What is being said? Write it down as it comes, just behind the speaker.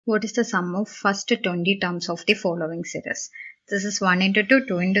What is the sum of first 20 terms of the following series? This is 1 into 2,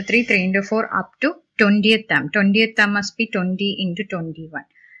 2 into 3, 3 into 4 up to 20th term. 20th term must be 20 into 21.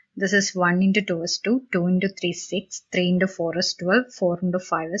 This is 1 into 2 is 2, 2 into 3 is 6, 3 into 4 is 12, 4 into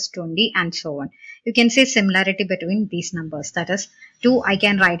 5 is 20 and so on. You can say similarity between these numbers. That is 2 I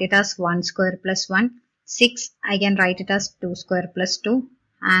can write it as 1 square plus 1, 6 I can write it as 2 square plus 2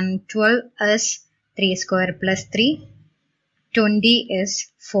 and 12 is 3 square plus 3. 20 is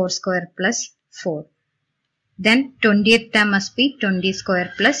 4 square plus 4. Then 20th term must be 20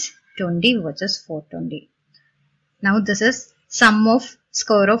 square plus 20, which is 420. Now this is sum of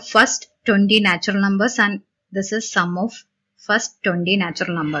square of first 20 natural numbers and this is sum of first 20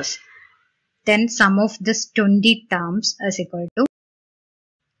 natural numbers. Then sum of this 20 terms is equal to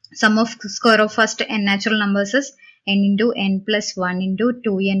sum of square of first n natural numbers is n into n plus 1 into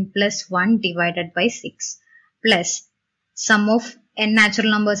 2n plus 1 divided by 6 plus sum of n natural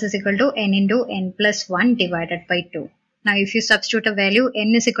numbers is equal to n into n plus 1 divided by 2. Now if you substitute a value,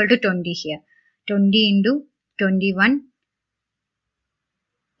 n is equal to 20 here. 20 into 21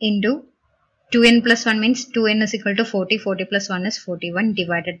 into 2n plus 1 means 2n is equal to 40. 40 plus 1 is 41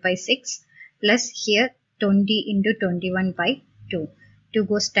 divided by 6 plus here 20 into 21 by 2. 2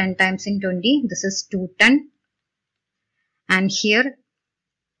 goes 10 times in 20. This is 210. And here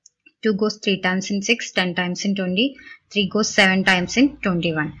 2 goes 3 times in 6, 10 times in 20, 3 goes 7 times in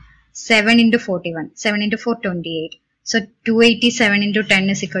 21. 7 into 41, 7 into 4, 28. So 287 into 10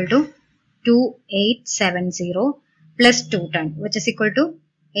 is equal to 2870 plus 210, which is equal to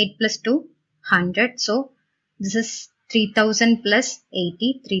 8 plus 2, 100. So this is 3000 plus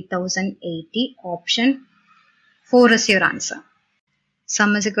 80, 3080. Option 4 is your answer.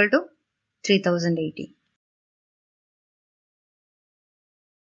 Sum is equal to 3080.